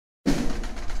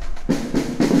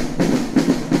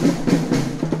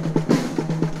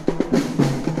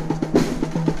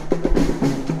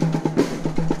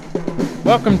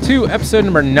Welcome to episode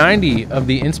number 90 of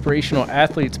the Inspirational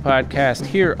Athletes Podcast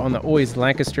here on the Always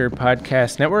Lancaster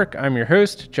Podcast Network. I'm your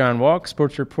host, John Walk,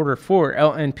 sports reporter for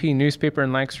LNP Newspaper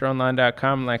and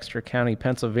LancasterOnline.com, Lancaster County,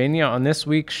 Pennsylvania. On this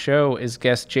week's show is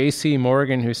guest J.C.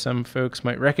 Morgan, who some folks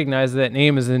might recognize that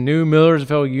name as the new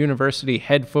Millersville University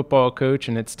head football coach,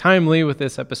 and it's timely with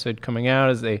this episode coming out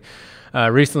as they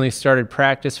recently started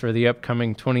practice for the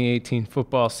upcoming 2018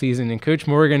 football season. And Coach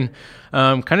Morgan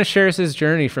kind of shares his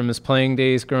journey from his playing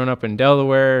days growing up in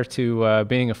Delaware to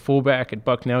being a fullback at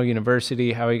Bucknell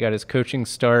University, how he got his coaching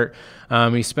start.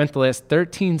 He spent the last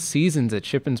 13 seasons at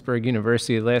Shippensburg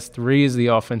University, the last 3 as the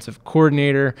offensive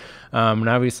coordinator, and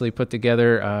obviously put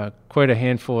together quite a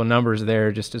handful of numbers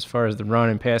there just as far as the run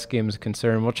and pass game is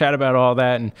concerned. We'll chat about all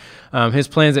that and his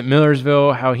plans at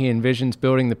Millersville, how he envisions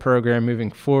building the program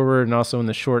moving forward, and also in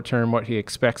the short term, what he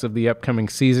expects of the upcoming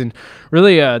season.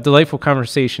 Really a delightful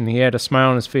conversation. He had a smile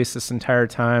on his face this entire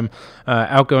time,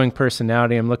 outgoing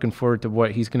personality. I'm looking forward to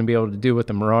what he's going to be able to do with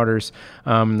the Marauders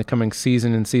in the coming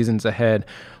season and seasons ahead.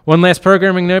 One last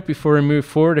programming note before we move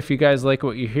forward. If you guys like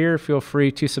what you hear, feel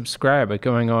free to subscribe by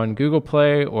going on Google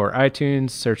Play or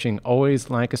iTunes, searching Always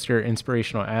Lancaster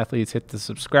Inspirational Athletes. Hit the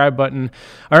subscribe button.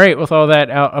 All right, with all that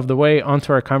out of the way,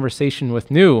 onto our conversation with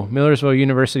new Millersville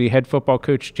University head football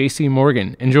coach J.C.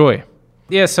 Morgan. Enjoy.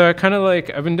 Yeah, so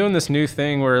I've been doing this new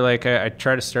thing where I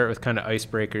try to start with kind of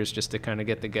icebreakers just to kind of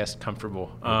get the guest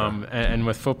comfortable. Okay. And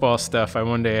with football stuff, I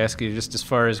wanted to ask you, just as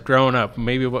far as growing up,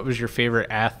 maybe what was your favorite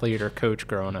athlete or coach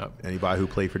growing up? Anybody who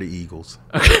played for the Eagles.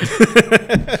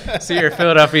 Okay. So you're a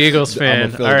Philadelphia Eagles fan.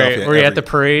 I'm a Philadelphia. All right. Were you at the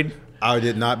parade? I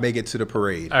did not make it to the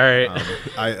parade. All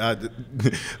right.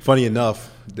 Funny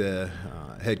enough, the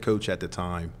head coach at the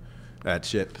time at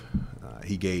Chip,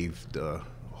 he gave the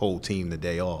whole team the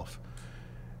day off.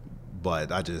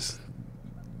 But I just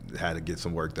had to get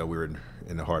some work done. We were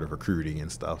in the heart of recruiting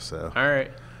and stuff. So. All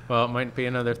right. Well, it might be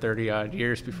another 30-odd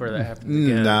years before that happens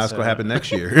again. Nah, it's going to happen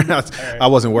next year. I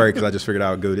wasn't worried because I just figured I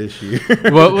would go this year.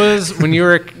 What was, when you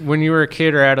were a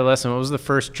kid or adolescent, what was the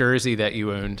first jersey that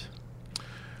you owned?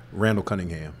 Randall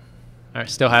Cunningham. All right.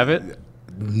 Still have it?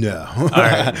 No. All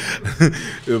right.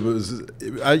 It was,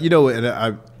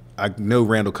 I know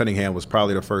Randall Cunningham was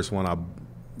probably the first one I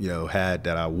had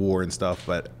that I wore and stuff,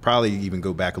 but probably even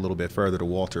go back a little bit further to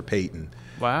Walter Payton.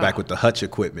 Wow. Back with the Hutch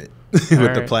equipment, with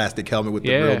the plastic helmet with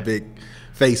the real big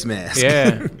face mask.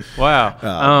 Yeah. Wow.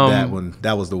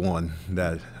 That was the one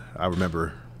that I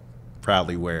remember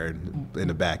proudly wearing in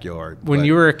the backyard. When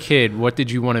you were a kid, what did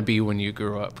you want to be when you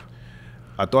grew up?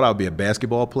 I thought I would be a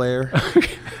basketball player.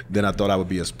 Then I thought I would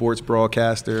be a sports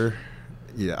broadcaster.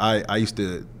 Yeah, I used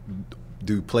to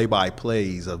do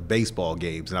play-by-plays of baseball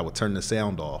games, and I would turn the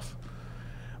sound off.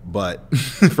 But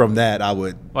from that, I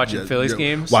would watching Phillies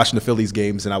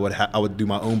games, and I would do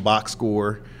my own box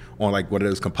score on like one of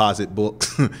those composite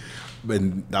books,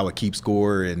 and I would keep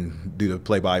score and do the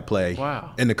play-by-play.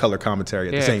 Wow. And the color commentary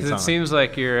at the same time. It seems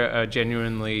like you're a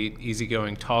genuinely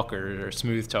easygoing talker or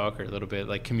smooth talker, a little bit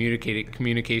like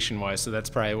communication-wise. So that's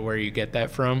probably where you get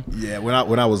that from. Yeah, when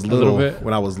I was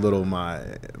little, my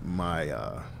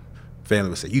family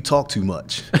would say, "You talk too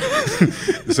much."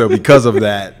 So because of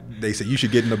that, they said you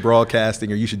should get into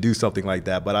broadcasting or you should do something like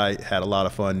that. But I had a lot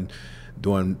of fun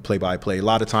doing play-by-play. A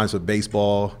lot of times with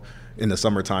baseball in the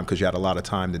summertime because you had a lot of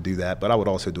time to do that. But I would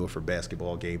also do it for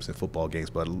basketball games and football games.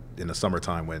 But in the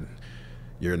summertime when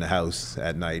you're in the house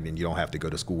at night and you don't have to go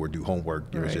to school or do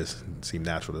homework, it just seemed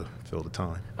natural to fill the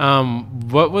time.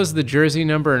 What was the jersey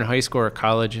number in high school or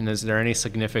college, and is there any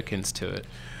significance to it?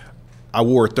 I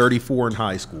wore 34 in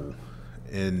high school.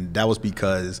 And that was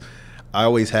because I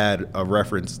always had a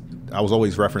reference. I was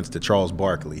always referenced to Charles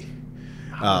Barkley.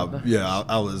 I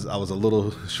was a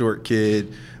little short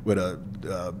kid with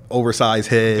a oversized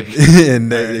head,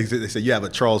 and they said you have a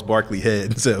Charles Barkley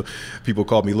head. So people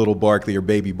called me Little Barkley or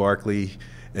Baby Barkley.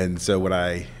 And so when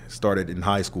I started in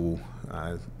high school,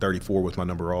 34 was my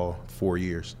number all 4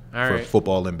 years for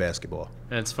football and basketball.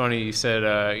 And it's funny you said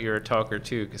you're a talker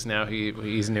too, because now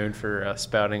he's known for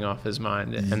spouting off his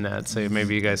mind and that. So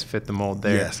maybe you guys fit the mold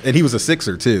there. Yes, and he was a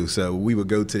Sixer too. So we would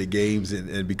go to the games,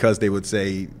 and because they would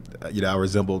say, I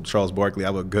resembled Charles Barkley, I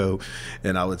would go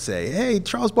and I would say, "Hey,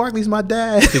 Charles Barkley's my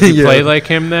dad." Did you play like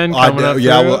him then?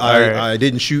 I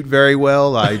didn't shoot very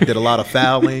well. I did a lot of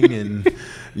fouling and.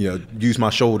 Use my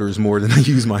shoulders more than I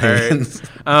use my hands.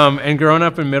 And growing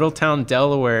up in Middletown,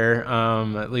 Delaware,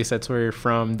 at least that's where you're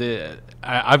from,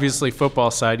 obviously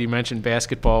football side, you mentioned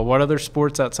basketball. What other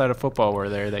sports outside of football were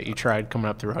there that you tried coming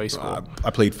up through high school? I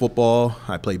played football,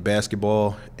 I played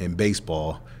basketball and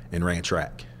baseball, and ran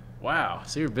track. Wow,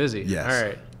 so you're busy. Yes. All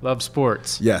right. Love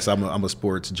sports. Yes, I'm a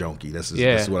sports junkie. This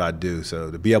is what I do.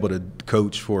 So to be able to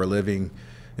coach for a living,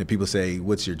 and people say,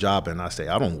 "What's your job?" and I say,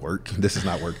 "I don't work. This is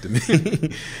not work to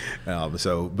me."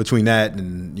 So between that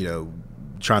and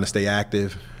trying to stay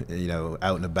active,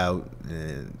 out and about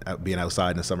and being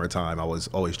outside in the summertime, I was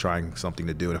always trying something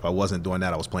to do. And if I wasn't doing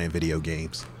that, I was playing video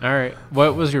games. All right.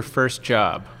 What was your first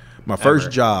job? My first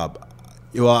job,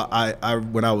 well, I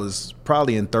when I was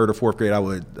probably in 3rd or 4th grade, I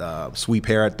would sweep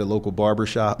hair at the local barber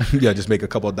shop. Just make a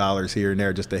couple of dollars here and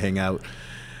there just to hang out.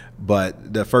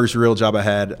 But the first real job I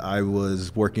had, I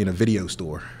was working in a video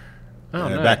store. Oh,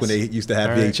 nice. Back when they used to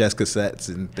have VHS cassettes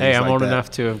and things like that. Hey, I'm old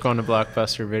enough to have gone to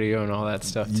Blockbuster Video and all that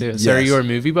stuff too. So are you a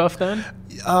movie buff then?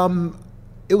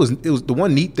 It was the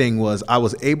one neat thing was I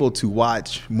was able to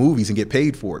watch movies and get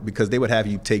paid for it because they would have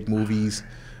you take movies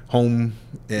home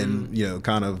and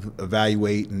kind of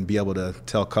evaluate and be able to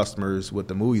tell customers what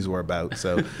the movies were about.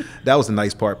 So that was the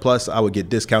nice part. Plus, I would get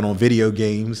discount on video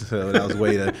games. So that was a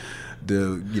way to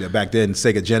back then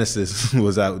Sega Genesis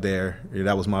was out there.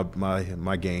 That was my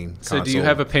game console. So do you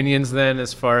have opinions then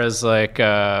as far as like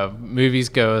movies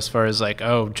go, as far as like,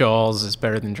 oh, Jaws is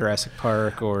better than Jurassic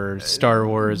Park or Star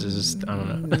Wars is, I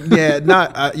don't know. Yeah,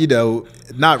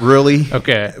 not really.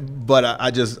 Okay. But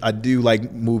I do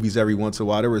like movies every once in a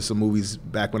while. There were some movies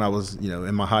back when I was,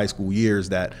 in my high school years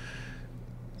that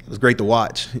it was great to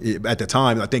watch. At the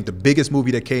time, I think the biggest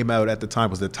movie that came out at the time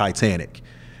was the Titanic.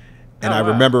 And I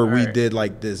remember we did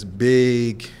like this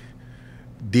big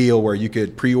deal where you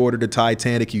could pre-order the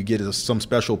Titanic. You get some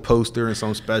special poster and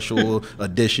some special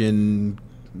edition,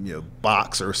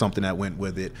 box or something that went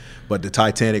with it. But the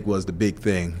Titanic was the big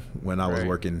thing when I was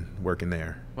working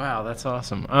there. Wow, that's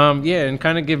awesome. Yeah, and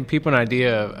kind of giving people an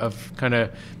idea of kind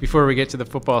of before we get to the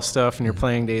football stuff and your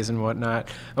playing days and whatnot.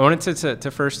 I wanted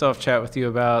to first off chat with you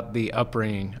about the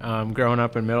upbringing. Growing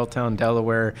up in Middletown,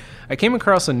 Delaware, I came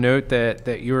across a note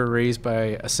that you were raised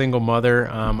by a single mother.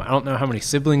 I don't know how many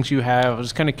siblings you have. I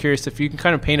was kind of curious if you can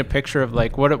kind of paint a picture of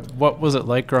like what was it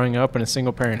like growing up in a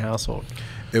single parent household.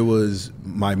 It was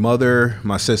my mother,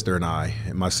 my sister, and I.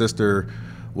 And my sister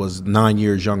was 9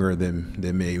 years younger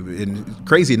than me. And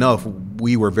crazy enough,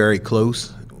 we were very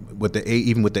close with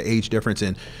even with the age difference,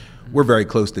 and we're very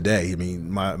close today. I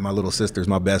mean, my little sister's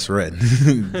my best friend.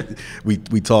 we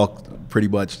talk pretty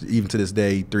much even to this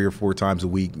day 3 or 4 times a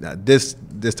week. Now, this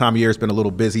time of year has been a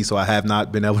little busy, so I have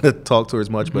not been able to talk to her as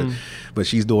much. But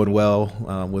she's doing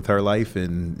well with her life,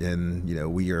 and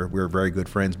we're very good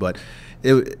friends. But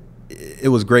it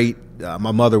was great.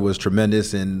 My mother was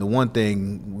tremendous, and the one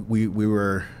thing we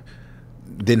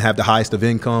didn't have the highest of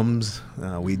incomes.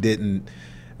 We didn't,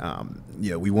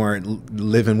 we weren't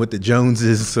living with the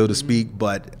Joneses, so to speak.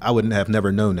 But I wouldn't have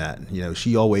never known that.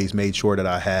 She always made sure that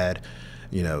I had,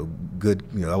 good.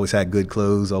 Always had good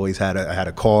clothes. Always had I had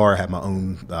a car. Had my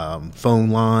own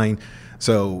phone line.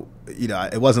 So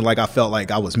it wasn't like I felt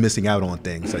like I was missing out on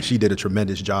things. Like, she did a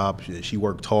tremendous job. She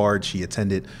worked hard.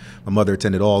 My mother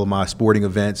attended all of my sporting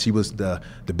events. She was the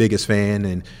biggest fan.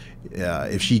 And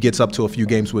if she gets up to a few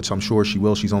games, which I'm sure she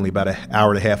will, she's only about an hour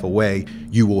and a half away,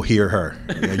 you will hear her.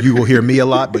 You will hear me a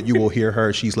lot, but you will hear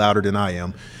her. She's louder than I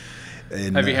am.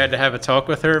 And, have you had to have a talk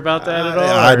with her about that at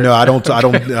all? No,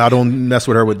 I don't mess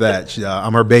with her with that.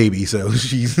 I'm her baby, so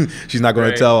she's not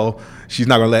going to she's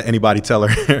not going to let anybody tell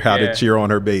her how to cheer on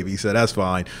her baby, so that's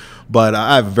fine. But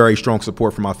I have very strong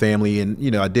support from my family,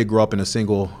 and I did grow up in a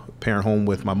single parent home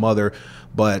with my mother.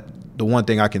 But the one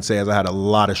thing I can say is I had a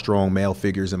lot of strong male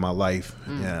figures in my life.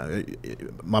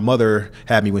 My mother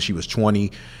had me when she was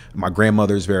 20. My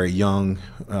grandmother's very young.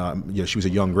 She was a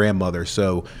young grandmother,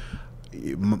 so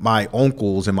my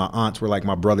uncles and my aunts were like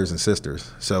my brothers and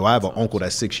sisters. So I have an uncle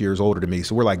that's 6 years older than me,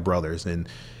 so we're like brothers. And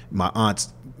my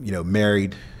aunts,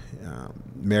 married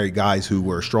guys who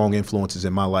were strong influences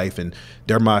in my life, and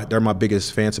they're my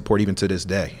biggest fan support even to this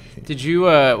day. Did you,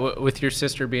 with your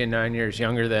sister being 9 years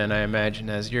younger than, I imagine,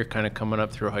 as you're kind of coming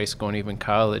up through high school and even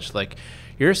college, like,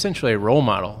 you're essentially a role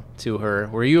model to her.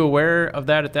 Were you aware of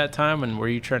that at that time, and were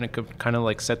you trying to kind of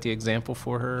like set the example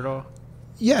for her at all?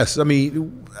 Yes. I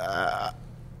mean,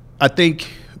 I think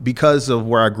because of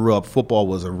where I grew up, football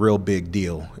was a real big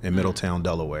deal in Middletown,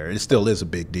 Delaware. It still is a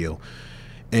big deal.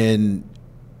 And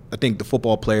I think the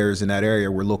football players in that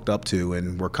area were looked up to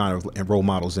and were kind of role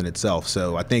models in itself.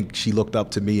 So I think she looked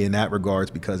up to me in that regards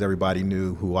because everybody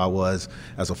knew who I was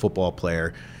as a football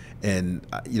player. And,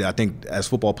 I think as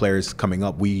football players coming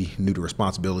up, we knew the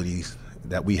responsibilities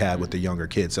that we had with the younger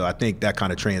kids. So I think that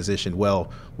kind of transitioned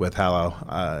well with how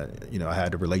I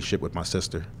had a relationship with my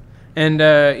sister. And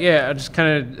just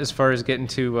kind of as far as getting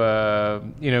to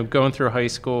going through high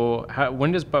school,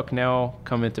 when does Bucknell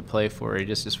come into play for you?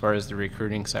 Just as far as the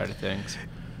recruiting side of things.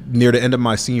 near the end of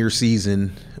my senior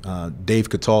season, Dave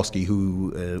Katalski,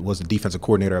 who was the defensive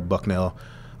coordinator at Bucknell,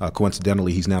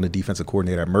 coincidentally, he's now the defensive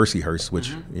coordinator at Mercyhurst,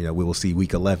 which we will see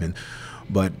week 11.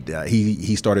 But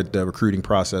he started the recruiting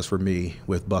process for me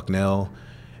with Bucknell,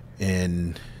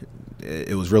 and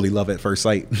it was really love at first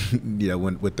sight.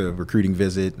 With the recruiting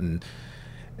visit, and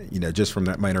just from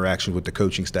my interaction with the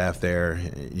coaching staff there,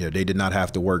 they did not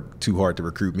have to work too hard to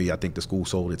recruit me. I think the school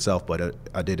sold itself, but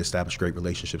I did establish great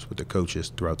relationships with the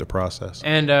coaches throughout the process.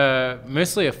 And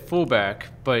mostly a fullback,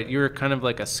 but you're kind of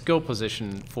like a skill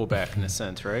position fullback in a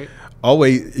sense, right?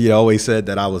 Always said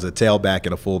that I was a tailback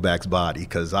in a fullback's body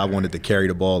because I wanted to carry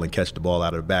the ball and catch the ball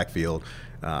out of the backfield.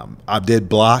 I did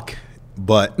block,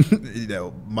 but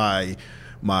my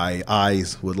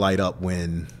eyes would light up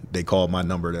when they called my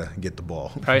number to get the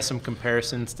ball. Probably some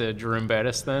comparisons to Jerome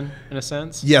Bettis then, in a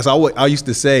sense? Yes, I used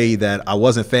to say that I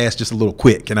wasn't fast, just a little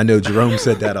quick, and I know Jerome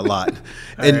said that a lot.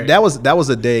 And right. that was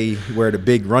a day where the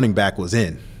big running back was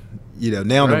in.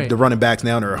 Now right. the running backs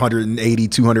now are 180,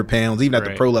 200 pounds. Even at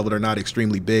the pro level, they're not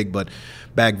extremely big, but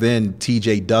back then,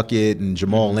 T.J. Duckett and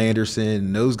Jamal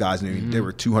Anderson, those guys, they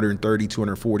were 230,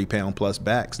 240-pound plus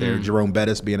backs there, Jerome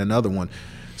Bettis being another one.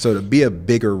 So to be a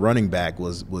bigger running back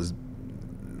was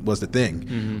the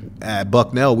thing. At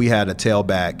Bucknell, we had a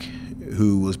tailback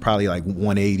who was probably like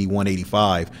 180,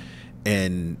 185,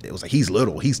 and it was like, he's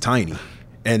little, he's tiny.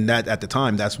 And that at the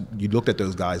time, you looked at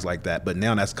those guys like that, but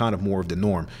now that's kind of more of the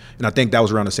norm. And I think that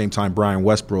was around the same time Brian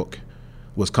Westbrook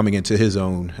was coming into his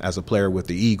own as a player with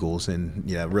the Eagles, and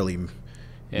really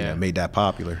made that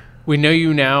popular. We know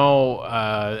you now,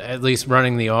 at least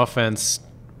running the offense,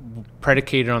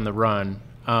 predicated on the run.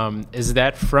 Is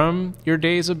that from your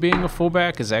days of being a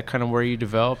fullback? Is that kind of where you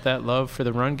developed that love for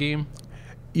the run game?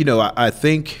 I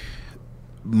think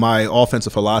my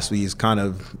offensive philosophies kind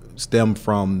of stem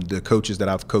from the coaches that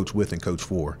I've coached with and coached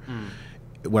for.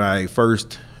 When I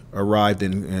first arrived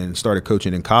and started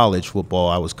coaching in college football,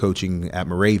 I was coaching at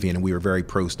Moravian, and we were very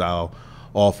pro-style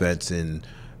offense, and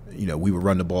we would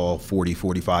run the ball 40,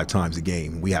 45 times a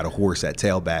game. We had a horse at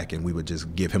tailback, and we would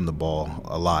just give him the ball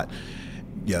a lot.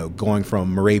 Going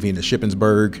from Moravian to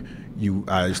Shippensburg,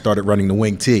 I started running the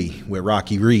wing T with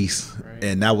Rocky Reese,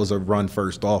 and that was a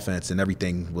run-first offense, and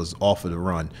everything was off of the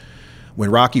run. When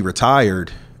Rocky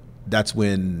retired, that's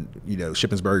when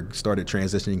Shippensburg started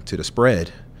transitioning to the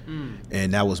spread,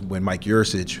 and that was when Mike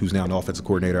Yursich, who's now an offensive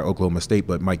coordinator at Oklahoma State,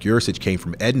 but Mike Yursich came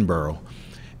from Edinboro,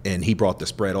 and he brought the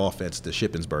spread offense to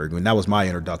Shippensburg, and that was my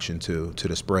introduction to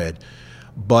the spread.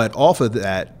 But off of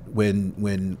that,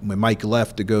 when Mike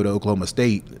left to go to Oklahoma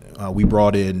State, we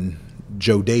brought in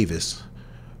Joe Davis,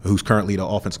 who's currently the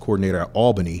offensive coordinator at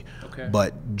Albany. Okay.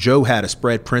 But Joe had a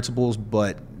spread principles,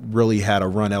 but really had a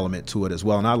run element to it as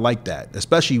well. And I like that,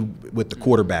 especially with the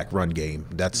quarterback run game.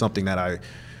 That's something that I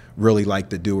really like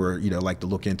to do, or like to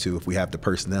look into if we have the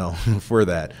personnel for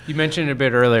that. You mentioned it a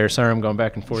bit earlier. Sorry, I'm going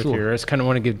back and forth here. I just kind of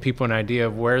want to give people an idea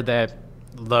of where that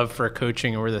love for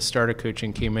coaching or where the start of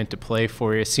coaching came into play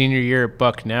for you. Senior year at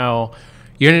Bucknell,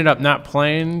 you ended up not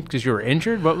playing because you were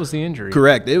injured. What was the injury?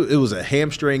 Correct. It was a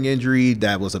hamstring injury.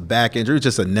 That was a back injury. It was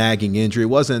just a nagging injury. It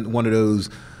wasn't one of those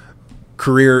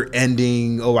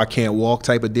career-ending, I can't walk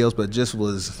type of deals, but just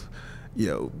was,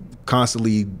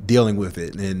 constantly dealing with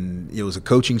it. And it was a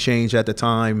coaching change at the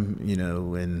time,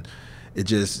 and it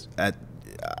just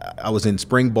I was in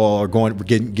spring ball or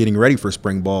getting ready for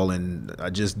spring ball, and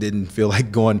I just didn't feel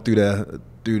like going through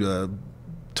the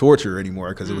torture anymore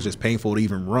because it was just painful to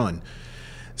even run.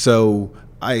 So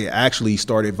I actually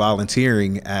started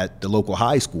volunteering at the local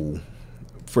high school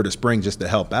for the spring just to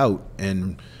help out,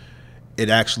 and it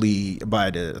actually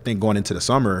I think going into the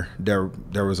summer there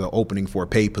was an opening for a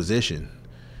paid position,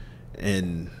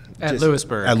 and at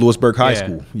Lewisburg. At Lewisburg High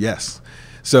School, yes.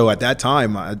 So at that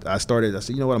time, I said,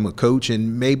 I'm going to coach,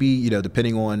 and maybe,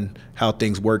 depending on how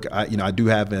things work, I do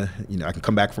have I can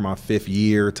come back for my 5th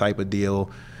year type of deal,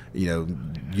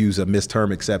 use a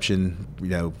midterm exception,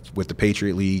 with the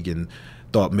Patriot League, and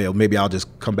thought maybe I'll just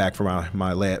come back for my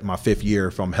 5th year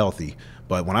if I'm healthy.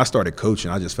 But when I started coaching,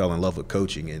 I just fell in love with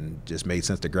coaching, and just made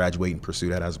sense to graduate and pursue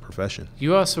that as a profession.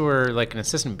 You also were like an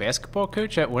assistant basketball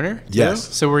coach at Winter?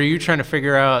 Yes. So were you trying to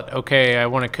figure out, okay, I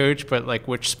want to coach, but like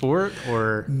which sport?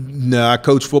 Or no, I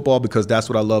coached football because that's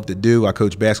what I love to do. I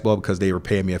coached basketball because they were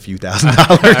paying me a few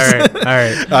 $1,000s.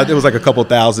 All right. It was like a couple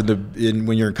thousand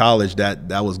when you're in college.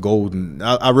 That was golden.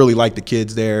 I really like the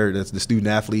kids there. That's the student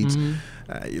athletes.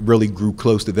 It really grew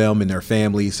close to them and their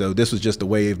family. So this was just a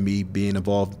way of me being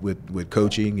involved with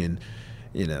coaching, and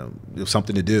it was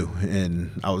something to do.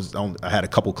 And I had a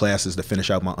couple classes to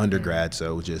finish out my undergrad,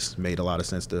 so it just made a lot of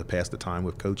sense to pass the time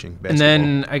with coaching basketball.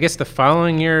 And then I guess the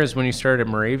following year is when you started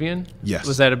at Moravian? Yes.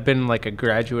 Was that been like a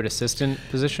graduate assistant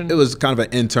position? It was kind of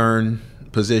an intern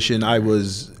position. I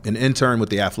was an intern with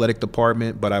the athletic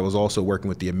department, but I was also working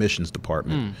with the admissions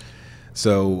department.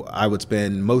 So I would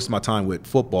spend most of my time with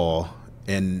football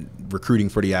and recruiting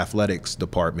for the athletics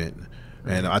department.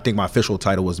 And I think my official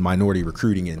title was minority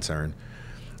recruiting intern.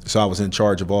 So I was in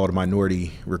charge of all the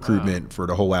minority recruitment for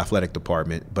the whole athletic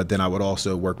department. But then I would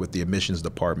also work with the admissions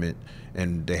department,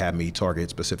 and they had me target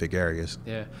specific areas.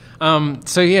 Yeah.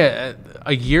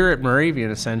 A year at Moravian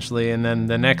essentially, and then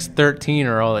the next 13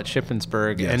 are all at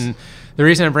Shippensburg. Yes. And the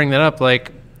reason I bring that up,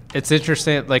 like, it's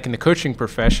interesting, like in the coaching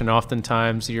profession,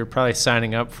 oftentimes you're probably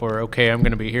signing up for, okay, I'm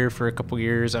going to be here for a couple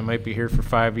years. I might be here for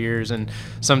 5 years. And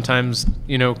sometimes,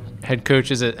 head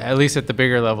coaches, at least at the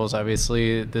bigger levels,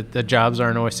 obviously, the jobs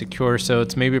aren't always secure. So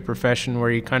it's maybe a profession where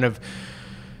you kind of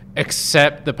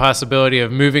accept the possibility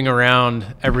of moving around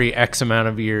every X amount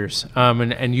of years.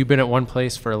 And you've been at one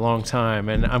place for a long time.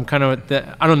 And I'm kind of,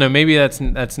 I don't know, maybe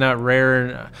that's not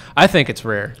rare. I think it's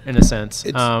rare in a sense.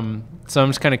 So I'm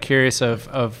just kind of curious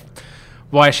of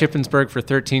why Shippensburg for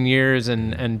 13 years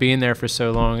and being there for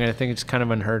so long. I think it's kind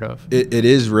of unheard of. It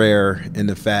is rare in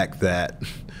the fact that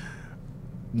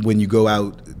when you go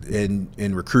out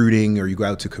in recruiting, or you go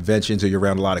out to conventions, or you're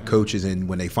around a lot of coaches, and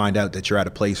when they find out that you're at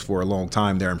a place for a long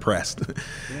time, they're impressed.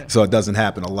 Yeah. So it doesn't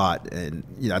happen a lot. And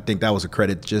I think that was a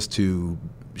credit just to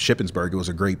Shippensburg. It was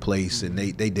a great place, and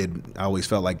they did. I always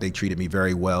felt like they treated me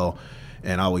very well,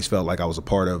 and I always felt like I was a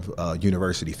part of a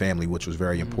university family, which was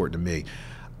very important to me.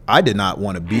 I did not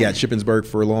want to be at Shippensburg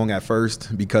for long at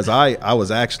first, because I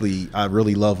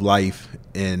really loved life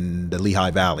in the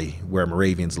Lehigh Valley where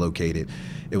Moravian's located.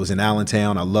 It was in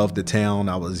Allentown. I loved the town.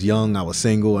 I was young, I was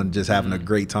single, and just having a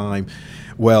great time.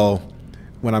 Well,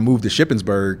 when I moved to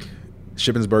Shippensburg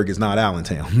is not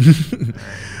Allentown.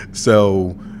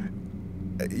 So,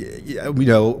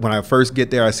 when I first get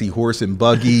there, I see horse and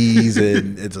buggies,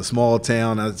 and it's a small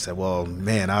town. I said, well,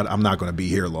 man, I'm not going to be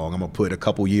here long. I'm going to put a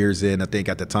couple years in. I think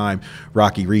at the time,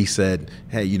 Rocky Reese said,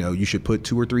 hey, you should put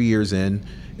 2 or 3 years in,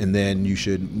 and then you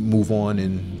should move on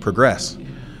and progress.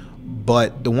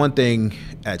 But the one thing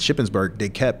at Shippensburg, they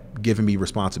kept giving me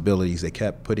responsibilities. They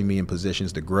kept putting me in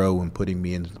positions to grow and putting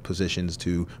me in positions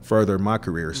to further my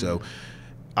career. So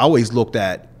I always looked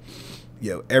at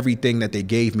everything that they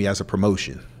gave me as a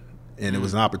promotion, and it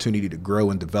was an opportunity to grow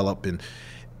and develop. And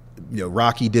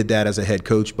Rocky did that as a head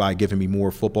coach by giving me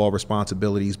more football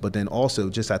responsibilities, but then also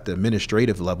just at the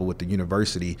administrative level with the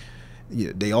university,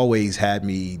 they always had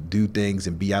me do things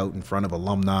and be out in front of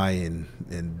alumni and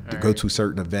to go to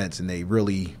certain events, and they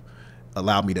really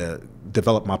allowed me to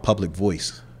develop my public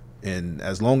voice. And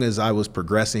as long as I was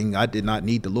progressing, I did not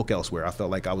need to look elsewhere. I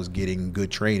felt like I was getting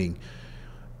good training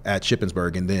at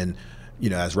Shippensburg. And then,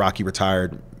 as Rocky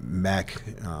retired, Mac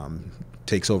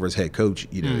takes over as head coach.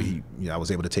 I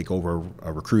was able to take over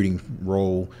a recruiting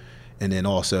role, and then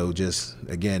also just,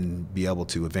 again, be able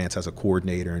to advance as a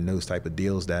coordinator and those type of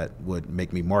deals that would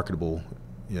make me marketable,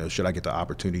 should I get the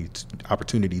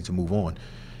opportunity to move on.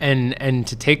 And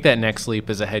to take that next leap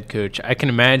as a head coach, I can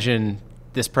imagine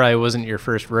this probably wasn't your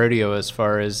first rodeo as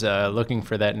far as looking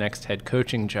for that next head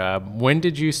coaching job. When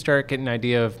did you start getting an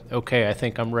idea of, okay, I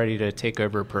think I'm ready to take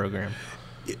over a program?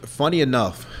 Funny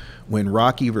enough, when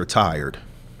Rocky retired,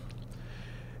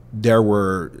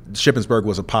 Shippensburg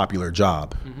was a popular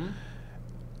job. Mm-hmm.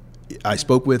 I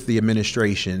spoke with the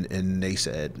administration, and they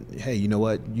said, hey, you know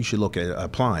what? You should look at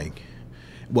applying.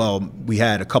 Well, we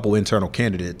had a couple internal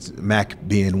candidates, Mac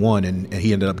being one, and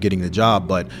he ended up getting the job.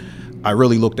 But I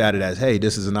really looked at it as, hey,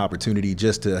 this is an opportunity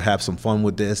just to have some fun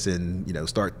with this and,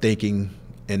 start thinking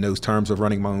in those terms of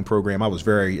running my own program. I was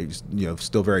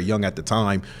still very young at the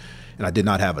time, and I did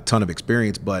not have a ton of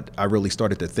experience, but I really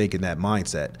started to think in that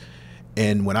mindset.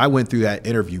 And when I went through that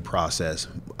interview process,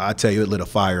 I tell you, it lit a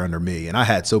fire under me. And I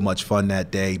had so much fun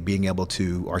that day being able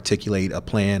to articulate a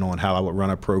plan on how I would run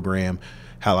a program,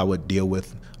 how I would deal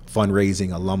with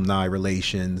fundraising, alumni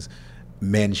relations,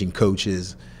 managing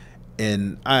coaches.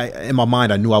 And in my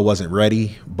mind, I knew I wasn't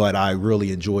ready, but I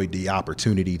really enjoyed the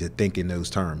opportunity to think in those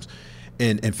terms.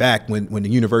 And in fact, when the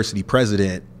university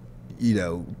president,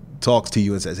 talks to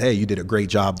you and says, hey, you did a great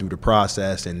job through the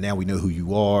process, and now we know who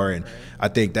you are. And I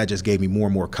think that just gave me more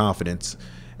and more confidence.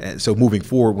 And so moving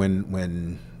forward,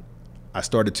 when I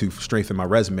started to strengthen my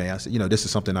resume, I said, this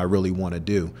is something I really want to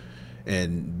do.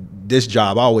 And this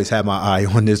job, I always had my eye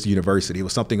on this university. It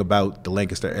was something about the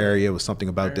Lancaster area. It was something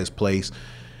about this place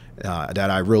that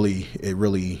it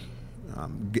really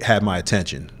had my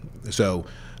attention. So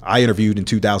I interviewed in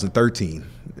 2013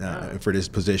 for this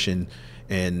position,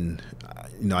 and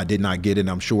I did not get it.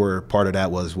 I'm sure part of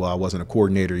that was, I wasn't a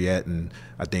coordinator yet, and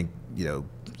I think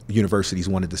universities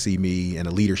wanted to see me in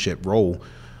a leadership role.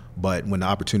 But when the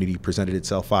opportunity presented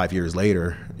itself 5 years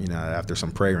later, after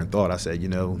some prayer and thought, I said,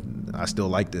 I still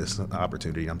like this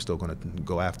opportunity. I'm still going to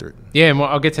go after it. Yeah, and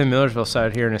I'll get to the Millersville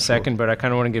side here in a second, but I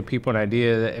kind of want to give people an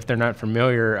idea that if they're not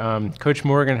familiar. Coach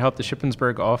Morgan helped the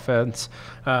Shippensburg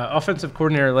offensive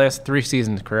coordinator last 3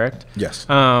 seasons, correct? Yes.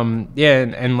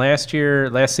 And last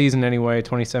season anyway,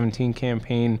 2017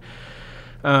 campaign.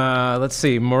 Let's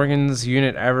see. Morgan's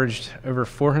unit averaged over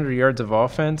 400 yards of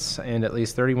offense and at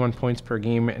least 31 points per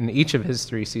game in each of his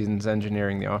 3 seasons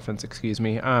engineering the offense,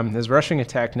 His rushing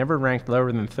attack never ranked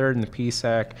lower than 3rd in the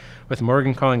PSAC. With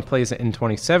Morgan calling plays in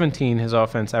 2017, his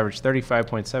offense averaged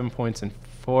 35.7 points and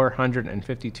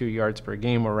 452 yards per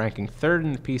game, while ranking 3rd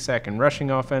in the PSAC in rushing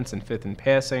offense and 5th in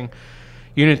passing.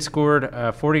 Unit scored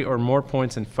 40 or more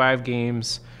points in 5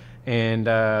 games. And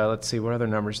let's see, what other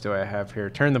numbers do I have here?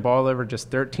 Turned the ball over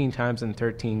just 13 times in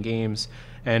 13 games.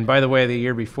 And by the way, the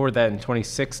year before that, in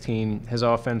 2016, his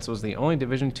offense was the only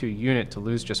Division II unit to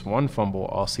lose just 1 fumble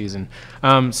all season.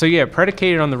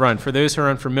 Predicated on the run. For those who are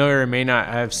unfamiliar and may not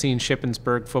have seen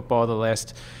Shippensburg football the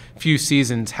last few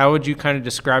seasons, how would you kind of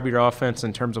describe your offense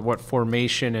in terms of what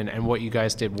formation and what you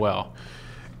guys did well?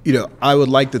 I would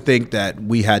like to think that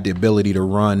we had the ability to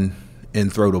run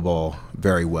and throw the ball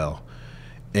very well.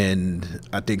 And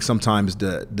I think sometimes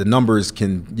the numbers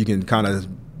you can kind of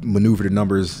maneuver the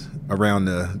numbers around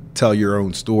to tell your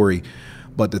own story.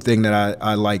 But the thing that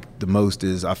I like the most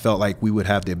is I felt like we would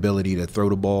have the ability to throw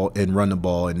the ball and run the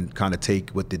ball and kind of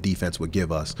take what the defense would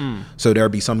give us. So there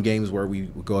would be some games where we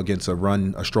would go against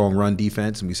a strong run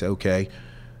defense, and we say, okay,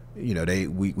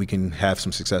 we can have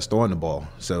some success throwing the ball.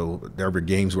 So there were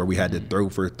games where we had to throw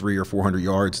for 300 or 400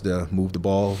 yards to move the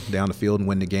ball down the field and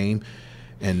win the game.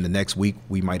 And the next week,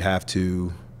 we might have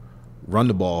to run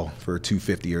the ball for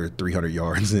 250 or 300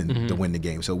 yards to win the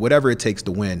game. So whatever it takes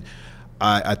to win,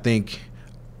 I think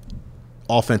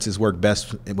offenses work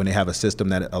best when they have a system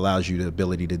that allows you the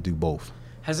ability to do both.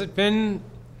 Has it been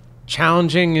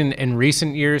challenging in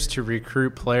recent years to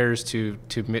recruit players to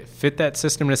fit that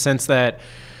system, in a sense that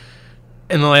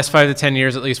in the last 5 to 10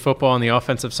 years, at least, football on the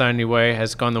offensive side anyway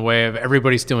has gone the way of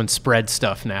everybody's doing spread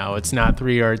stuff now. It's not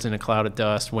 3 yards in a cloud of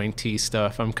dust, wing tee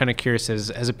stuff. I'm kind of curious, has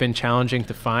it been challenging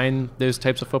to find those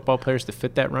types of football players to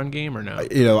fit that run game or no?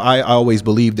 I always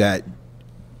believe that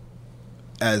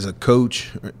as a coach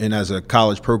and as a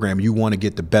college program, you want to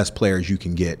get the best players you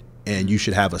can get, and you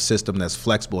should have a system that's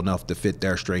flexible enough to fit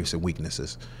their strengths and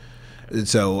weaknesses.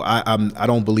 So I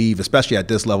don't believe, especially at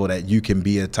this level, that you can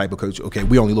be a type of coach, okay,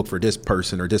 we only look for this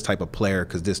person or this type of player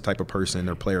because this type of person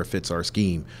or player fits our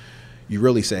scheme. You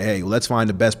really say, hey, let's find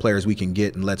the best players we can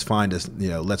get, and let's find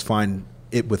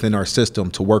it within our system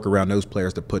to work around those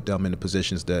players to put them in the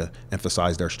positions to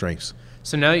emphasize their strengths.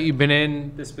 So now that you've been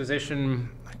in this position,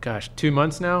 2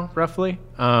 months now, roughly,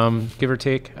 give or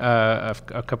take,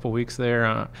 a couple weeks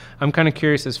there, I'm kind of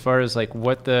curious as far as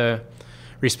what the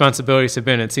responsibilities have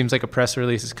been. It seems like a press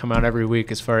release has come out every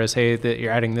week as far as, hey, that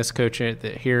you're adding this coach,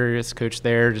 that here is coach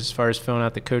there, just as far as filling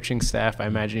out the coaching staff. I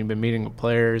imagine you've been meeting with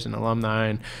players and alumni.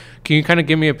 And can you kind of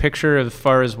give me a picture as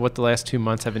far as what the last 2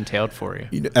 months have entailed for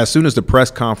you? As soon as the press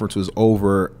conference was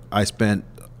over, I spent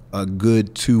a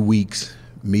good 2 weeks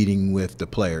meeting with the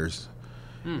players,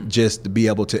 just to be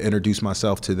able to introduce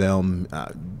myself to them,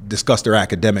 discuss their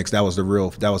academics. That was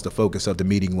the focus of the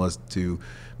meeting, was to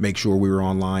make sure we were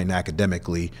online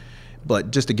academically,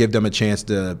 but just to give them a chance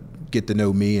to get to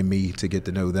know me and me to get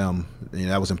to know them.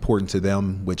 That was important to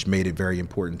them, which made it very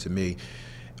important to me.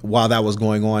 While that was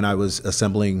going on, I was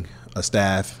assembling a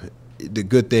staff. The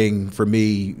good thing for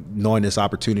me, knowing this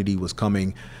opportunity was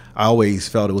coming, I always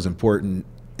felt it was important,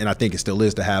 and I think it still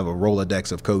is, to have a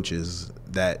Rolodex of coaches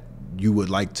that you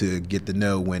would like to get to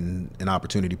know when an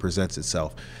opportunity presents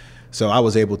itself. So I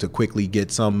was able to quickly get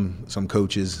some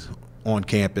coaches on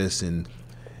campus, and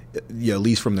at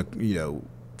least from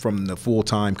the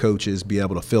full-time coaches, be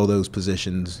able to fill those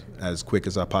positions as quick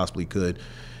as I possibly could,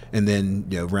 and then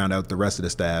round out the rest of the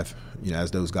staff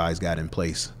as those guys got in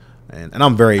place. And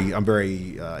I'm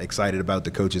very excited about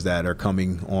the coaches that are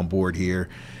coming on board here.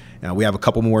 We have a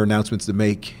couple more announcements to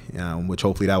make, which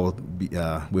hopefully that will be,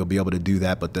 we'll be able to do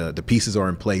that. But the pieces are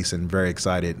in place, and very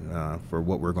excited for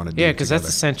what we're going to do. Yeah, because that's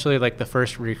essentially like the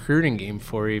first recruiting game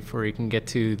for you before you can get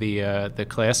to the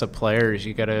class of players.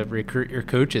 You got to recruit your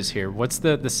coaches here. What's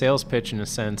the sales pitch in a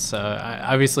sense?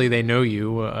 Obviously, they know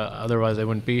you. Otherwise, they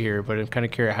wouldn't be here. But I'm kind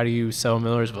of curious, how do you sell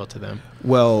Millersville to them?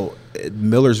 Well,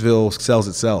 Millersville sells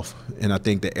itself, and I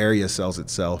think the area sells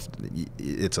itself.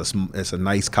 It's a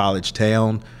nice college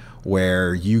town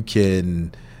where you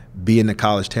can be in the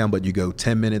college town, but you go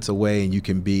 10 minutes away and you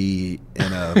can be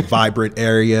in a vibrant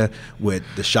area with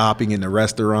the shopping and the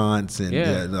restaurants and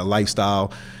the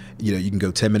lifestyle. You can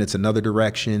go 10 minutes another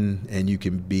direction and you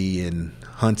can be in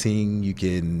hunting, you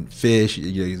can fish,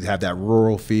 you have that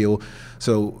rural feel.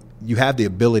 So you have the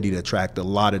ability to attract a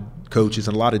lot of coaches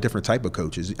and a lot of different type of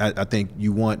coaches. I think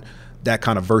you want that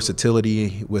kind of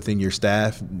versatility within your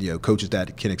staff, coaches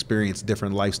that can experience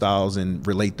different lifestyles and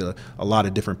relate to a lot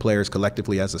of different players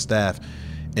collectively as a staff.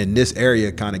 And this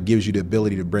area kind of gives you the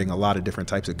ability to bring a lot of different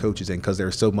types of coaches in because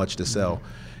there's so much to sell.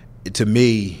 To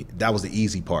me, that was the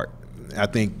easy part. I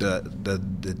think I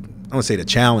don't want to say the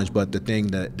challenge, but the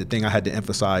thing I had to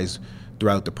emphasize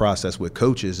throughout the process with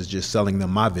coaches is just selling them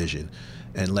my vision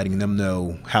and letting them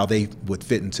know how they would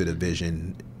fit into the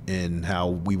vision and how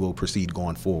we will proceed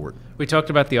going forward. We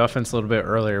talked about the offense a little bit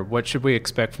earlier. What should we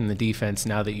expect from the defense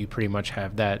now that you pretty much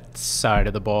have that side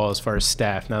of the ball as far as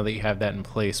staff, now that you have that in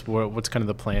place? What's kind of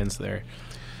the plans there?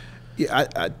 Yeah,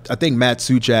 I think Matt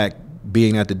Suchak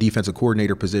being at the defensive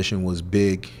coordinator position was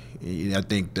big. I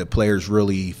think the players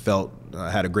really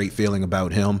had a great feeling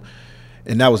about him.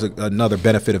 And that was another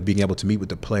benefit of being able to meet with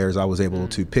the players. I was able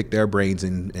to pick their brains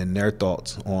and their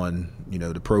thoughts on,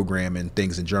 the program and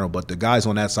things in general. But the guys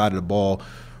on that side of the ball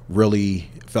really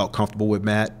felt comfortable with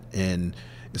Matt, and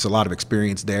it's a lot of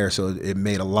experience there. So it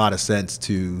made a lot of sense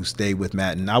to stay with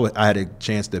Matt. And I had a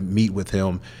chance to meet with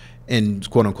him and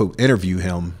quote unquote interview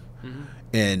him.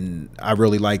 And I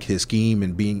really like his scheme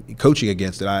and coaching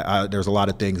against it. There's a lot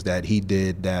of things that he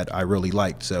did that I really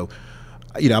liked. So,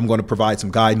 I'm going to provide some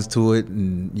guidance to it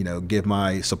and, give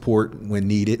my support when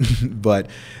needed. But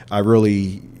I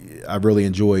really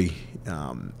enjoy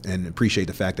and appreciate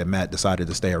the fact that Matt decided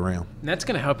to stay around. And that's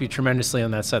going to help you tremendously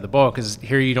on that side of the ball, because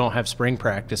here you don't have spring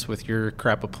practice with your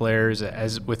crop of players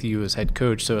as with you as head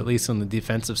coach. So at least on the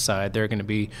defensive side, they're going to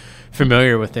be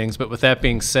familiar with things. But with that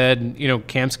being said,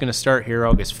 camp's going to start here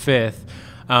August 5th.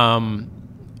 I'm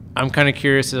kind of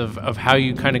curious of how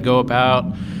you kind of go about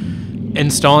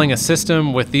installing a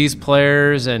system with these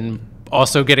players and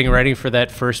also getting ready for that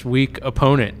first week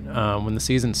opponent when the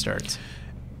season starts.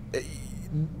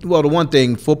 Well, the one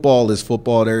thing, football is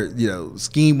football. There,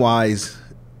 scheme-wise,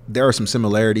 there are some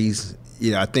similarities.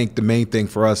 I think the main thing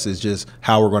for us is just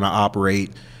how we're going to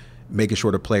operate, making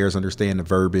sure the players understand the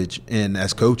verbiage, and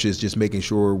as coaches, just making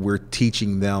sure we're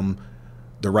teaching them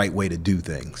the right way to do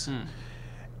things.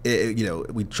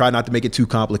 We try not to make it too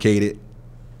complicated,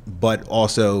 but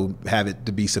also have it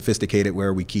to be sophisticated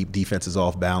where we keep defenses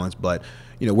off balance. But,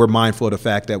 we're mindful of the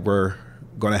fact that we're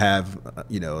going to have,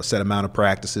 a set amount of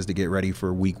practices to get ready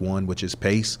for week one, which is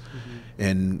pace.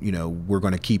 And, we're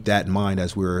going to keep that in mind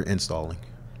as we're installing.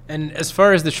 And as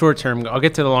far as the short term, I'll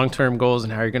get to the long-term goals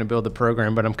and how you're going to build the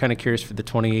program, but I'm kind of curious for the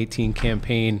 2018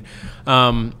 campaign.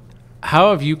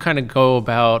 How have you kind of go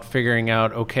about figuring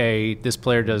out, okay, this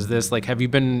player does this? Like, have you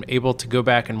been able to go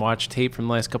back and watch tape from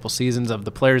the last couple seasons of the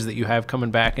players that you have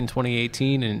coming back in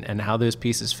 2018 and how those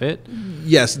pieces fit?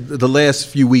 Yes, the last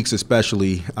few weeks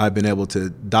especially, I've been able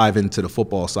to dive into the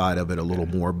football side of it a little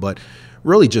more, but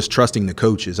really just trusting the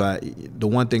coaches. The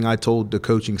one thing I told the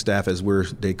coaching staff as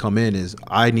they come in is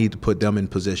I need to put them in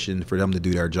position for them to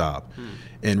do their job,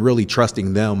 and really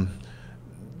trusting them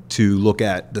to look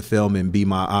at the film and be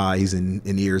my eyes and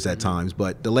ears at times.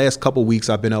 But the last couple weeks,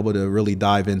 I've been able to really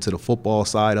dive into the football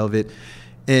side of it.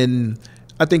 And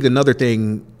I think another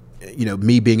thing,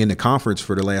 me being in the conference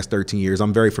for the last 13 years,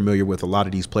 I'm very familiar with a lot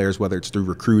of these players, whether it's through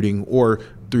recruiting or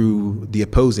through the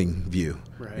opposing view,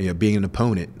 right. Being an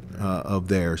opponent of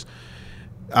theirs.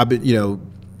 I've been,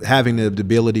 having the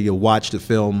ability to watch the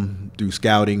film through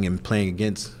scouting and playing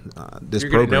against this program. You're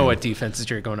going to know what defenses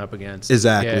you're going up against.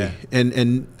 Exactly. Yeah.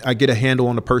 And I get a handle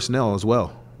on the personnel as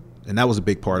well. And that was a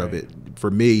big part of it. For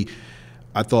me,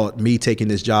 I thought me taking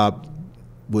this job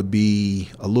would be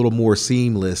a little more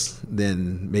seamless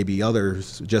than maybe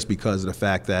others, just because of the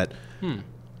fact that,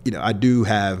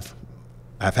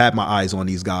 I've had my eyes on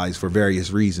these guys for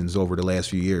various reasons over the last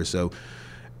few years. So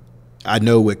I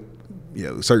know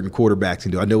certain quarterbacks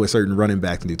can do. I know what certain running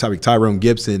backs can do. Tyrone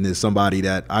Gibson is somebody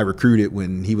that I recruited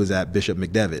when he was at Bishop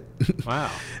McDevitt.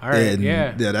 Wow. All right.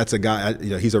 And that's a guy.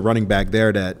 He's a running back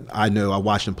there that I know. I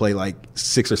watched him play like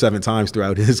 6 or 7 times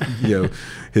throughout his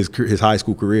his high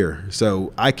school career.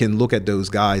 So I can look at those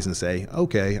guys and say,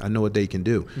 okay, I know what they can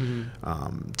do.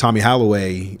 Mm-hmm. Tommy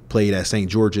Holloway played at St.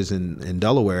 George's in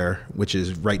Delaware, which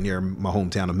is right near my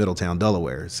hometown of Middletown,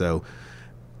 Delaware. So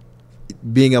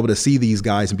being able to see these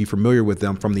guys and be familiar with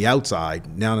them from the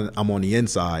outside, now that I'm on the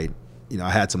inside,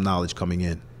 I had some knowledge coming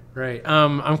in. Right.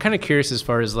 I'm kind of curious as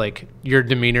far as like your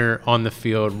demeanor on the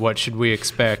field. What should we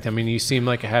expect? I mean, you seem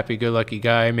like a happy-go-lucky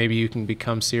guy. Maybe you can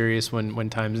become serious when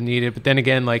time's needed. But then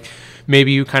again, like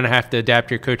maybe you kind of have to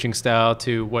adapt your coaching style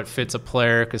to what fits a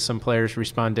player, because some players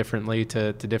respond differently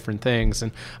to different things.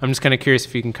 And I'm just kind of curious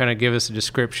if you can kind of give us a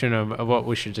description of what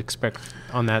we should expect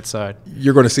on that side.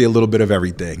 You're going to see a little bit of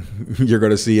everything. You're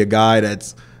going to see a guy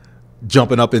that's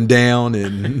jumping up and down,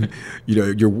 and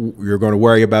you're going to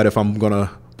worry about if I'm going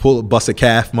to bust a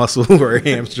calf muscle or a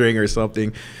hamstring or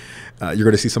something. You're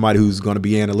going to see somebody who's going to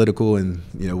be analytical and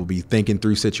will be thinking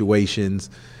through situations.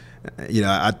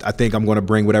 I think I'm going to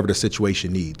bring whatever the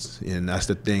situation needs, and that's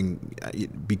the thing.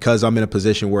 Because I'm in a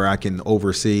position where I can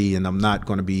oversee, and I'm not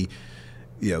going to be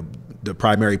the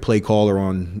primary play caller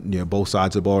on both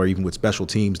sides of the ball, or even with special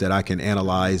teams, that I can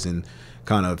analyze and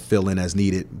kind of fill in as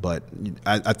needed. But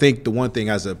I think the one thing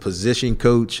as a position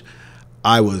coach,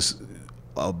 I was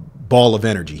a ball of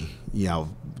energy.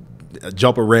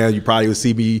 Jump around. You probably would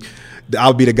see me.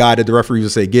 I'll be the guy that the referee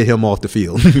would say, "Get him off the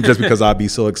field," just because I'd be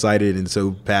so excited and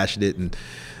so passionate and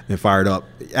fired up.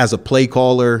 As a play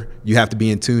caller, you have to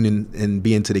be in tune and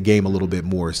be into the game a little bit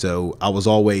more. So I was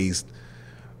always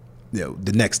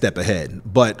the next step ahead,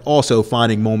 but also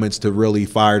finding moments to really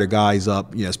fire the guys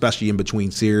up, especially in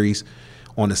between series.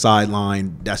 On the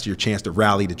sideline, that's your chance to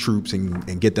rally the troops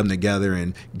and get them together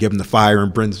and give them the fire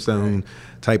and brimstone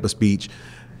type of speech.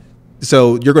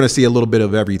 So you're going to see a little bit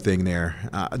of everything there.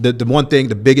 The one thing,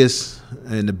 the biggest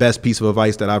and the best piece of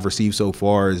advice that I've received so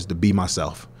far is to be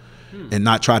myself and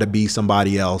not try to be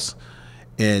somebody else.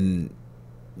 And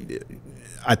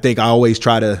I think I always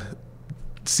try to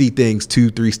see things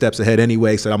 2-3 steps ahead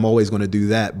anyway, so I'm always going to do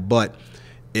that. But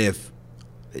if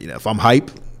I'm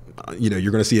hype,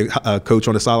 you're going to see a coach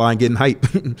on the sideline getting hype.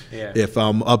 Yeah. If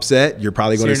I'm upset, you're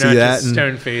probably going to see that. You're not just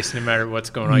stone-faced no matter what's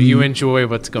going on. You enjoy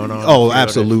what's going on. Oh,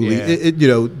 absolutely.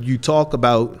 You talk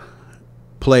about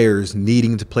players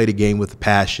needing to play the game with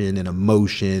passion and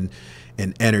emotion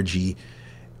and energy.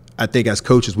 I think as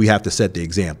coaches, we have to set the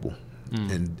example.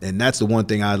 And that's the one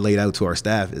thing I laid out to our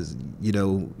staff is, you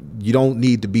don't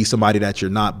need to be somebody that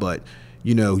you're not, but,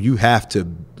 you have to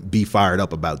be fired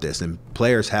up about this, and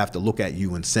players have to look at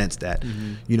you and sense that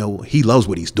he loves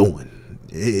what he's doing.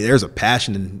 There's a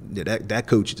passion, and that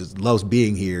coach just loves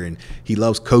being here, and he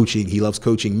loves coaching. He loves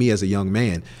coaching me as a young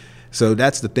man. So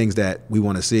that's the things that we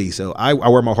want to see. So I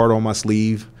wear my heart on my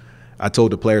sleeve. I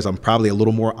told the players I'm probably a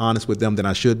little more honest with them than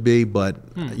I should be, but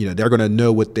they're going to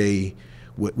know what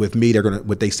with me,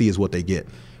 what they see is what they get.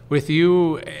 With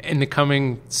you in the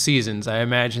coming seasons, I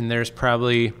imagine there's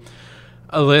probably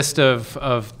a list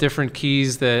of different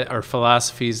keys that are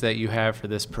philosophies that you have for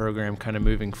this program kind of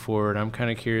moving forward. I'm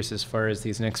kind of curious as far as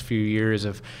these next few years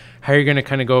of how you're going to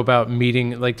kind of go about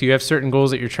meeting. Like, do you have certain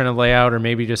goals that you're trying to lay out, or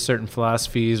maybe just certain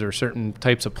philosophies or certain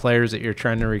types of players that you're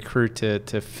trying to recruit to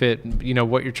fit,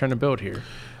 what you're trying to build here?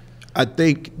 I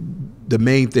think the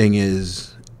main thing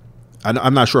is,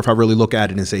 I'm not sure if I really look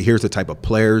at it and say, here's the type of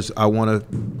players I want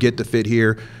to get to fit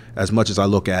here, as much as I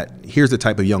look at, here's the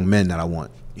type of young men that I want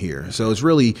here. So it's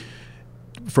really,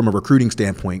 from a recruiting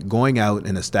standpoint, going out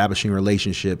and establishing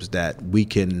relationships that we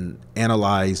can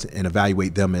analyze and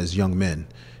evaluate them as young men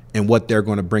and what they're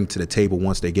going to bring to the table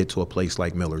once they get to a place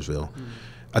like Millersville.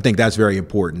 I think that's very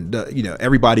important.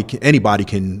 Anybody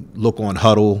can look on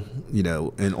Huddle,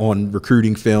 and on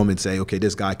recruiting film and say, okay,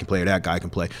 this guy can play or that guy can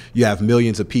play. You have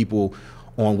millions of people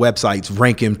on websites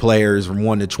ranking players from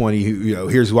 1 to 20.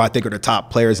 Here's who I think are the top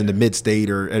players in the mid-state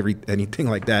or anything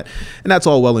like that, and that's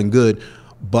all well and good.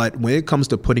 But when it comes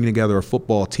to putting together a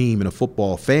football team and a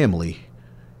football family,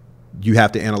 you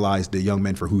have to analyze the young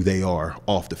men for who they are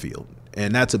off the field,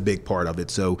 and that's a big part of it.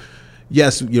 So,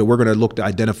 yes, we're going to look to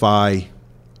identify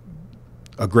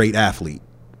a great athlete,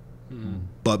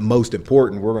 but most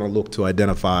important, we're going to look to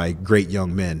identify great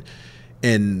young men,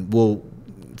 and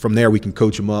from there, we can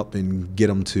coach them up and get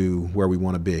them to where we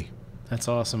want to be. That's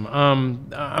awesome.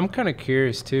 I'm kind of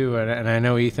curious, too, and I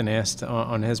know Ethan asked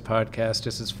on his podcast,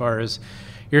 just as far as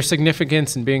your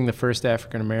significance in being the first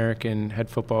African-American head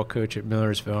football coach at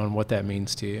Millersville and what that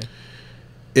means to you.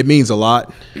 It means a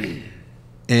lot,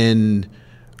 And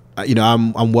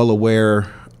I'm well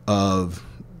aware of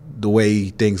the way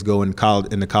things go in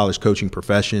the college coaching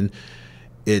profession.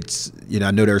 It's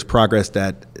I know there's progress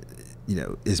that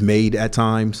is made at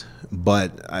times,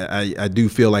 but I do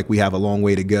feel like we have a long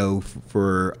way to go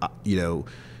for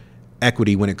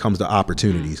equity when it comes to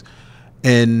opportunities.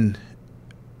 And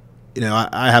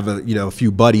I have a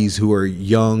few buddies who are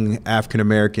young African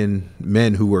American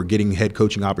men who are getting head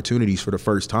coaching opportunities for the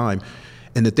first time.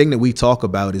 And the thing that we talk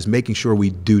about is making sure we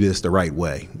do this the right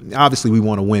way. Obviously, we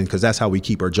want to win because that's how we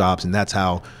keep our jobs, and that's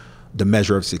how the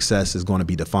measure of success is going to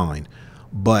be defined.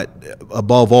 But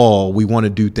above all, we want to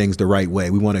do things the right way.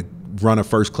 We want to run a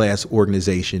first-class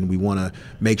organization. We want to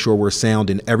make sure we're sound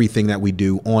in everything that we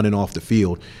do on and off the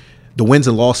field. The wins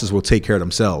and losses will take care of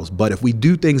themselves. But if we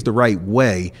do things the right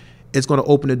way, it's going to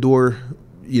open the door,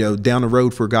 down the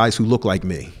road for guys who look like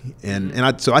me.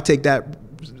 So I take that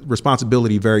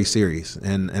responsibility very serious,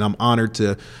 and I'm honored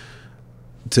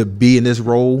to be in this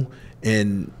role.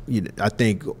 And I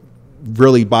think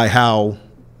really by how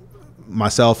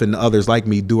myself and others like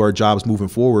me do our jobs moving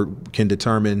forward can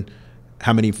determine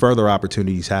how many further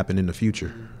opportunities happen in the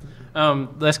future.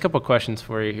 Last couple of questions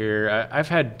for you here. I've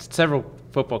had several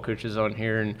football coaches on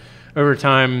here, and over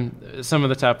time, some of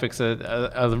the topics,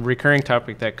 a recurring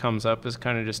topic that comes up is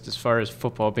kind of just as far as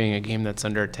football being a game that's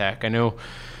under attack. I know,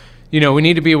 we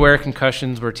need to be aware of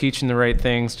concussions. We're teaching the right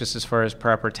things just as far as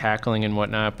proper tackling and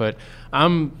whatnot, but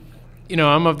I'm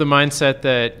of the mindset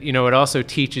that, it also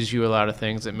teaches you a lot of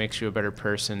things that makes you a better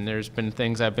person. There's been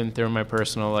things I've been through in my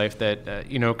personal life that,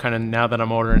 kind of now that I'm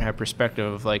older and have perspective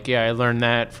of like, yeah, I learned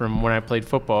that from when I played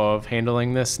football of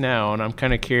handling this now. And I'm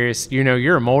kind of curious,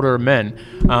 you're a older men.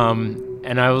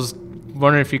 And I was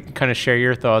wondering if you can kind of share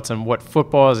your thoughts on what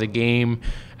football as a game,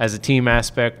 as a team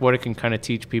aspect, what it can kind of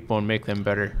teach people and make them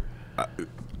better.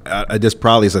 This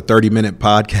probably is a 30-minute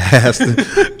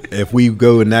podcast. If we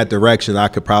go in that direction, I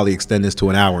could probably extend this to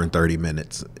an hour and 30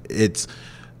 minutes.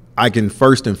 I can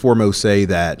first and foremost say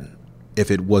that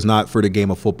if it was not for the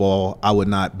game of football, I would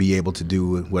not be able to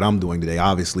do what I'm doing today,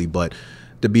 obviously. But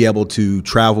to be able to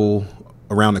travel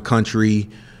around the country,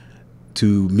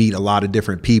 to meet a lot of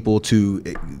different people, to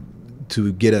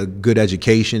get a good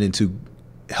education, and to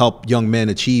help young men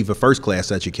achieve a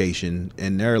first-class education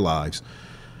in their lives,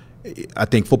 I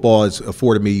think football has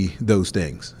afforded me those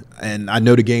things. And I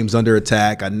know the game's under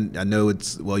attack. I know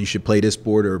you should play this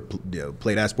sport or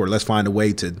play that sport. Let's find a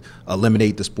way to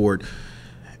eliminate the sport.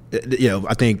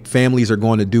 I think families are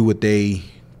going to do what they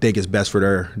think is best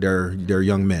for their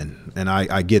young men, and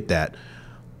I get that.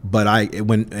 But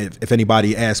if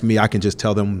anybody asks me, I can just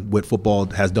tell them what football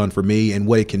has done for me and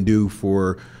what it can do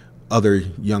for other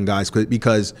young guys,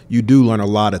 because you do learn a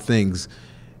lot of things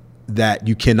that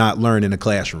you cannot learn in a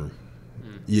classroom.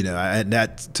 And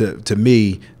that to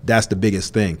me, that's the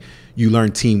biggest thing. You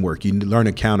learn teamwork, you learn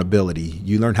accountability,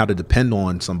 you learn how to depend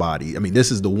on somebody. I mean,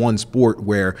 this is the one sport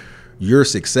where your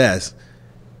success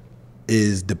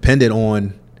is dependent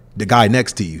on the guy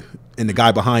next to you and the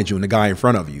guy behind you and the guy in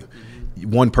front of you.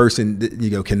 One person,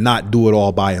 cannot do it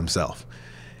all by himself.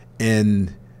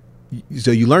 And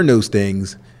so you learn those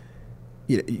things.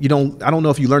 I don't know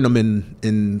if you learn them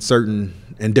in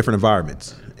different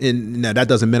environments. And now that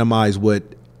doesn't minimize what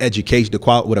education,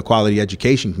 what a quality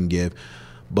education can give,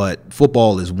 but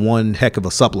football is one heck of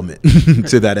a supplement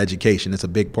to that education. It's a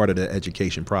big part of the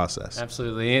education process.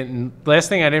 Absolutely. And last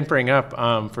thing I didn't bring up,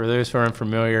 for those who are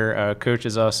unfamiliar, Coach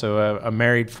is also a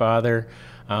married father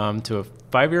to a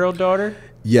 5-year-old daughter.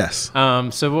 Yes.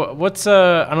 So what's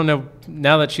I don't know,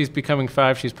 now that she's becoming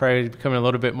 5, she's probably becoming a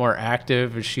little bit more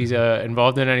active. Is she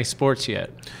involved in any sports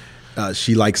yet?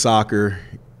 She likes soccer,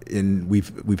 and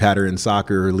we've had her in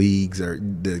soccer leagues, or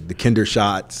the Kinder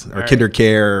Shots, or Kinder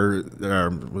Care, or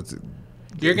what's it?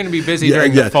 You're going to be busy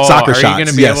during the fall. Soccer Are shots, you going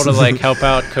to be able to help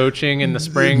out coaching in the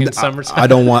spring and summertime? I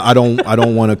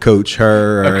don't want to coach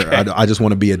her. Okay. I just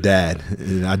want to be a dad.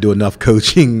 And I do enough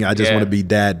coaching. I just want to be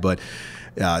dad. But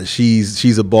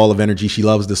she's a ball of energy. She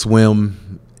loves to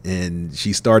swim, and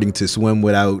she's starting to swim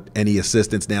without any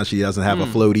assistance now. She doesn't have a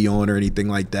floaty on or anything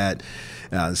like that.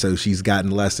 So she's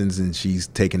gotten lessons, and she's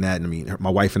taken that. I mean,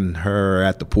 my wife and her are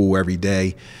at the pool every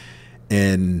day,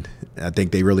 and I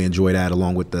think they really enjoy that,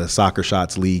 along with the Soccer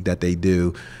Shots League that they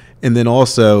do. And then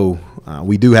also,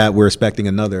 we're expecting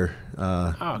another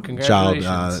child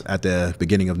at the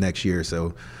beginning of next year.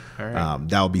 So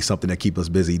that will be something that keep us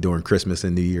busy during Christmas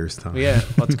and New Year's time. Yeah,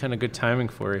 well, it's kind of good timing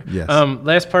for you. Yes.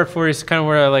 Last part for you is kind of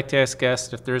where I like to ask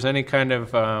guests if there's any kind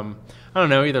of I don't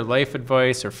know, either life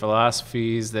advice or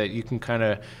philosophies that you can kind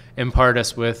of impart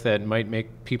us with that might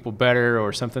make people better,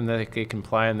 or something that they can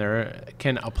apply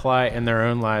in their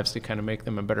own lives to kind of make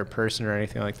them a better person or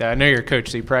anything like that? I know you're a coach,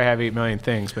 so you probably have 8 million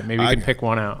things, but maybe you can pick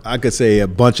one out. I could say a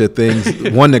bunch of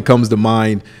things. One that comes to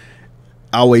mind,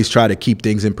 I always try to keep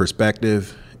things in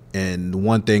perspective. And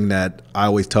one thing that I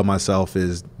always tell myself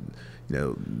is,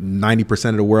 90%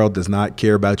 of the world does not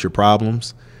care about your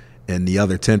problems, and the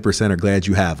other 10% are glad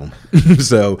you have them.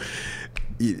 So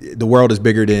the world is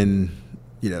bigger than,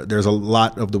 there's a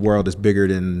lot of the world is bigger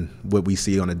than what we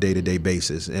see on a day-to-day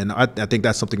basis. And I think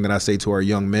that's something that I say to our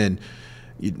young men.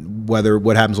 Whether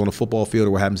what happens on the football field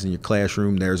or what happens in your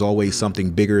classroom, there's always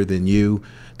something bigger than you.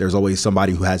 There's always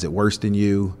somebody who has it worse than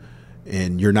you.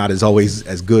 And you're not always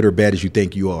as good or bad as you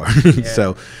think you are. Yeah.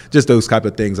 So just those type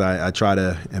of things I try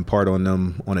to impart on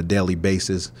them on a daily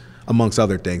basis, amongst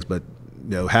other things. But,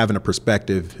 having a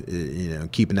perspective,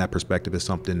 keeping that perspective is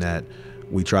something that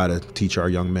we try to teach our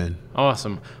young men.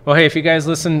 Awesome. Well, hey, if you guys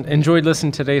enjoyed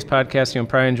listening to today's podcast, you'll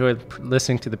probably enjoyed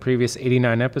listening to the previous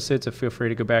 89 episodes, so feel free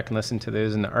to go back and listen to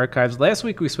those in the archives. Last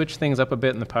week, we switched things up a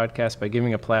bit in the podcast by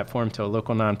giving a platform to a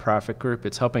local nonprofit group.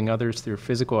 It's helping others through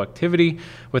physical activity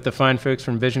with the fine folks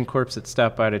from Vision Corps that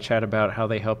stopped by to chat about how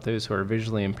they help those who are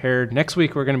visually impaired. Next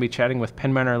week, we're going to be chatting with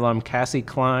Penn Manor alum Cassie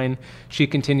Klein. She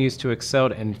continues to excel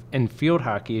in field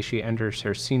hockey as she enters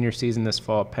her senior season this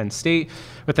fall at Penn State.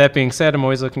 With that being said, I'm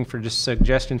always looking for just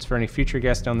suggestions for any future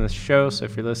guests on this show. So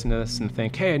if you're listening to this and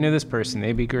think, hey, I know this person,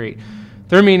 they'd be great,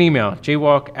 throw me an email,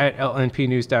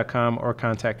 jwalk@lnpnews.com, or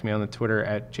contact me on the Twitter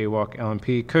at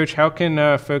jwalklnp. Coach, how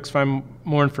can folks find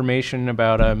more information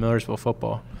about Millersville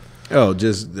football? Oh,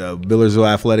 just Millersville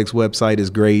Athletics website is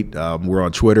great. We're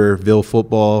on Twitter, Ville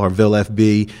Football or Ville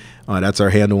FB. That's our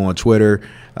handle on Twitter.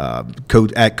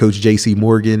 Coach JC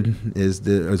Morgan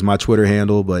is my Twitter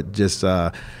handle, but just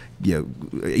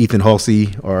Ethan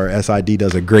Halsey, our SID,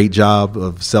 does a great job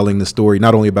of selling the story,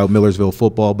 not only about Millersville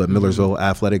football, but Millersville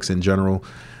athletics in general.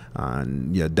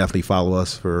 Definitely follow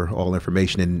us for all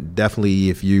information. And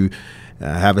definitely, if you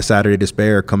have a Saturday to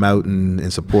spare, come out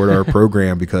and support our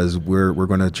program, because we're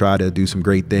going to try to do some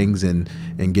great things and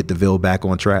get the Ville back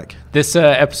on track. This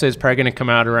episode is probably going to come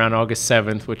out around August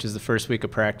 7th, which is the first week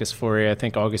of practice for you. I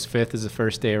think August 5th is the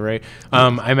first day, right?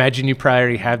 I imagine you probably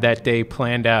already have that day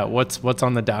planned out. What's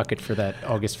on the docket for that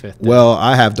August 5th day? Well,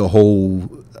 I have the whole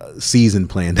season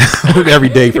planned out, every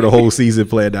day for the whole season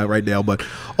planned out right now. But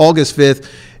August 5th,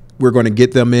 we're going to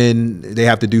get them in. They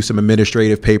have to do some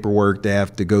administrative paperwork. They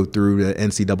have to go through the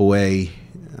NCAA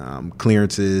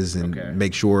clearances and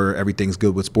make sure everything's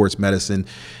good with sports medicine.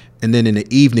 And then in the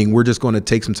evening, we're just going to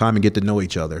take some time and get to know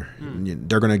each other.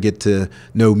 They're going to get to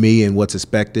know me and what's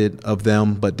expected of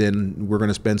them. But then we're going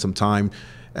to spend some time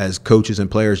as coaches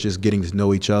and players just getting to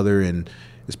know each other. And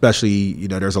especially,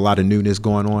 there's a lot of newness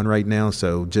going on right now.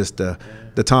 So just the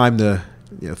time to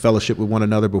fellowship with one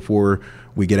another before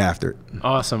we get after it.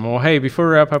 Awesome. Well, hey, before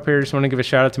we wrap up here, I just want to give a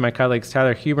shout out to my colleagues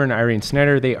Tyler Huber and Irene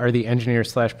Snyder. They are the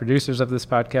engineers/producers of this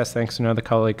podcast. Thanks to another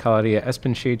colleague, Claudia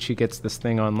Espenshade. She gets this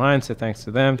thing online, so thanks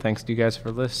to them. Thanks to you guys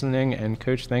for listening. And,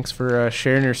 Coach, thanks for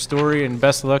sharing your story, and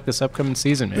best of luck this upcoming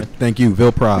season, man. Thank you.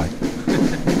 Ville Pride.